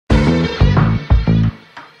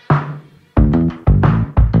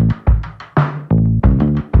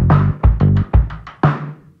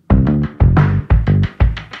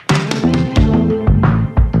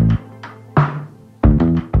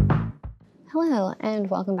Hello and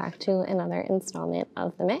welcome back to another installment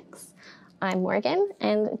of The Mix. I'm Morgan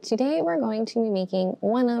and today we're going to be making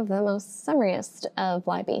one of the most summeriest of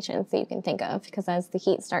libations that you can think of, because as the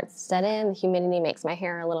heat starts to set in, the humidity makes my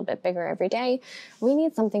hair a little bit bigger every day. We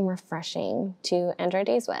need something refreshing to end our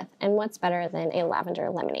days with, and what's better than a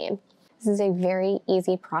lavender lemonade? This is a very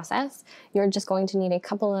easy process. You're just going to need a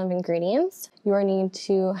couple of ingredients. You're going to need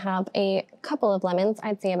to have a couple of lemons,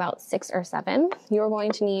 I'd say about 6 or 7. You're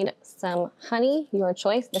going to need some honey, your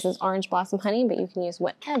choice. This is orange blossom honey, but you can use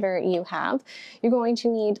whatever you have. You're going to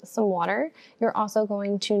need some water. You're also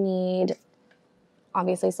going to need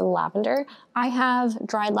obviously some lavender. I have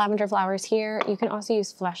dried lavender flowers here. You can also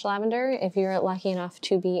use fresh lavender if you're lucky enough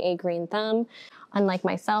to be a green thumb. Unlike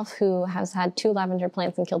myself, who has had 2 lavender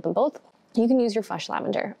plants and killed them both, you can use your fresh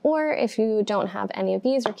lavender. Or if you don't have any of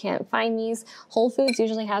these or can't find these, Whole Foods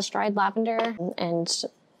usually has dried lavender, and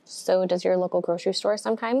so does your local grocery store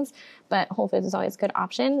sometimes, but Whole Foods is always a good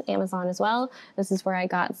option. Amazon as well. This is where I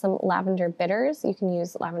got some lavender bitters. You can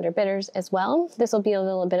use lavender bitters as well. This will be a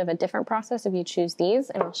little bit of a different process if you choose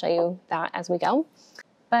these, and I'll show you that as we go.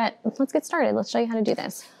 But let's get started. Let's show you how to do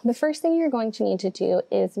this. The first thing you're going to need to do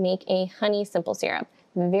is make a honey simple syrup.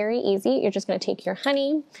 Very easy. You're just going to take your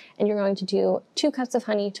honey and you're going to do 2 cups of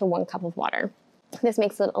honey to 1 cup of water. This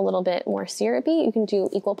makes it a little bit more syrupy. You can do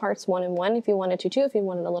equal parts 1 and 1 if you wanted to, if you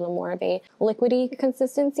wanted a little more of a liquidy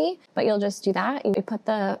consistency, but you'll just do that. You put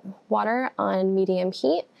the water on medium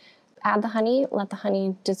heat, add the honey, let the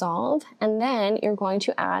honey dissolve, and then you're going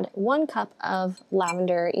to add 1 cup of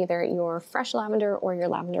lavender, either your fresh lavender or your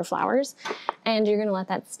lavender flowers, and you're gonna let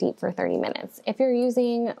that steep for 30 minutes. If you're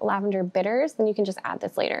using lavender bitters, then you can just add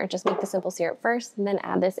this later. Just make the simple syrup first, and then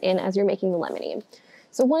add this in as you're making the lemonade.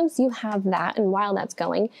 So once you have that, and while that's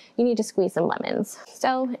going, you need to squeeze some lemons.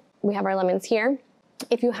 So we have our lemons here.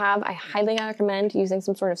 If you have, I highly recommend using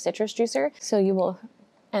some sort of citrus juicer, so you will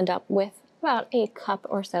end up with about a cup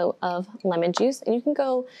or so of lemon juice, and you can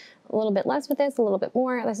go a little bit less with this, a little bit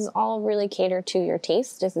more. This is all really catered to your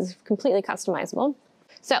taste. This is completely customizable.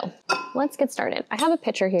 So let's get started. I have a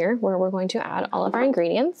pitcher here where we're going to add all of our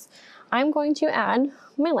ingredients. I'm going to add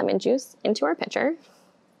my lemon juice into our pitcher,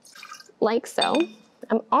 like so.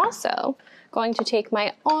 I'm also going to take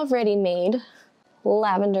my already made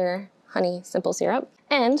lavender honey simple syrup,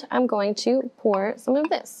 and I'm going to pour some of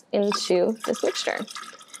this into this mixture.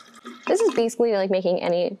 This is basically like making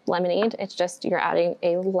any lemonade. It's just you're adding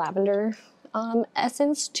a lavender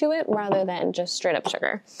essence to it rather than just straight up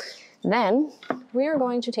sugar. Then we are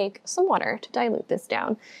going to take some water to dilute this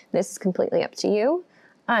down. This is completely up to you.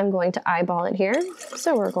 I'm going to eyeball it here.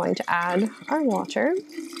 So we're going to add our water.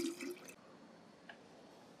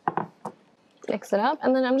 Mix it up,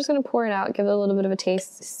 and then I'm just going to pour it out, give it a little bit of a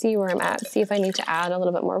taste, see where I'm at, see if I need to add a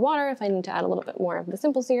little bit more water, if I need to add a little bit more of the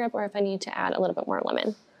simple syrup, or if I need to add a little bit more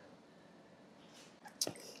lemon.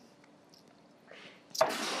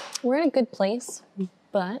 We're in a good place,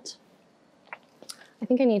 but I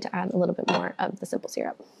think I need to add a little bit more of the simple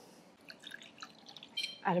syrup.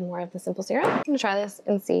 Added more of the simple syrup. I'm going to try this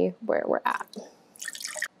and see where we're at.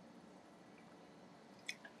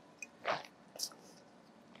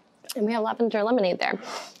 And we have lavender lemonade there.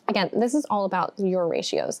 Again, this is all about your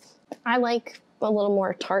ratios. I like a little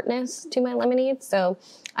more tartness to my lemonade, so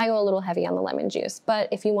I go a little heavy on the lemon juice. But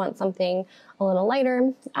if you want something a little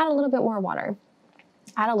lighter, add a little bit more water.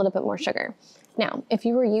 Add a little bit more sugar. Now, if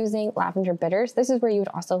you were using lavender bitters, this is where you would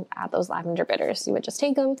also add those lavender bitters. You would just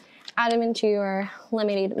take them, add them into your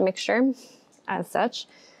lemonade mixture as such,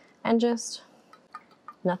 and just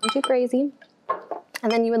nothing too crazy.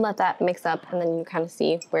 And then you would let that mix up, and then you kind of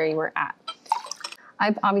see where you were at.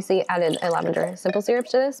 I've obviously added a lavender simple syrup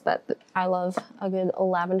to this, but I love a good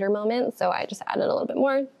lavender moment, so I just added a little bit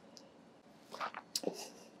more. And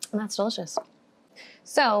that's delicious.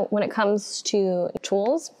 So when it comes to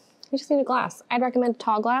tools, you just need a glass. I'd recommend a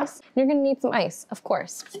tall glass. You're gonna need some ice, of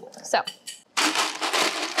course. So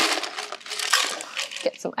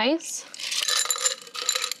get some ice,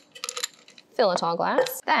 fill a tall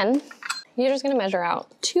glass. Then you're just gonna measure out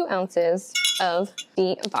 2 ounces of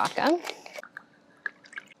the vodka.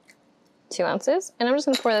 2 ounces, and I'm just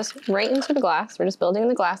gonna pour this right into the glass. We're just building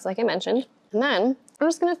the glass like I mentioned. And then I'm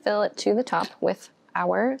just gonna fill it to the top with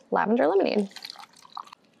our lavender lemonade.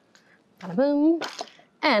 Bada boom.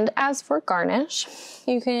 And as for garnish,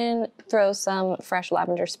 you can throw some fresh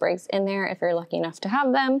lavender sprigs in there if you're lucky enough to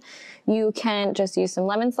have them. You can just use some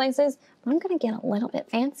lemon slices, but I'm gonna get a little bit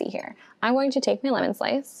fancy here. I'm going to take my lemon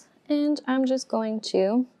slice and I'm just going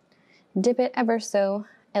to dip it ever so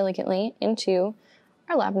elegantly into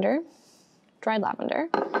our lavender, dried lavender.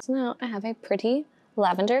 So now I have a pretty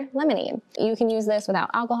lavender lemonade. You can use this without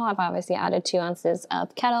alcohol. I've obviously added 2 ounces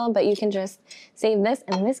of kettle, but you can just save this,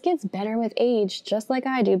 and this gets better with age, just like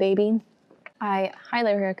I do, baby. I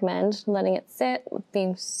highly recommend letting it sit,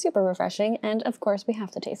 being super refreshing, and of course we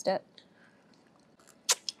have to taste it.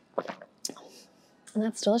 And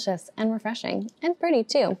that's delicious and refreshing and pretty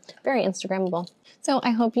too. Very Instagrammable. So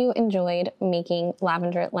I hope you enjoyed making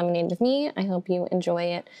lavender lemonade with me. I hope you enjoy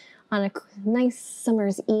it on a nice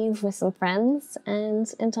summer's eve with some friends. And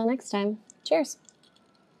until next time, cheers.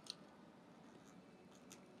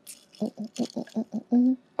 That's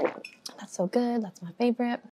so good. That's my favorite.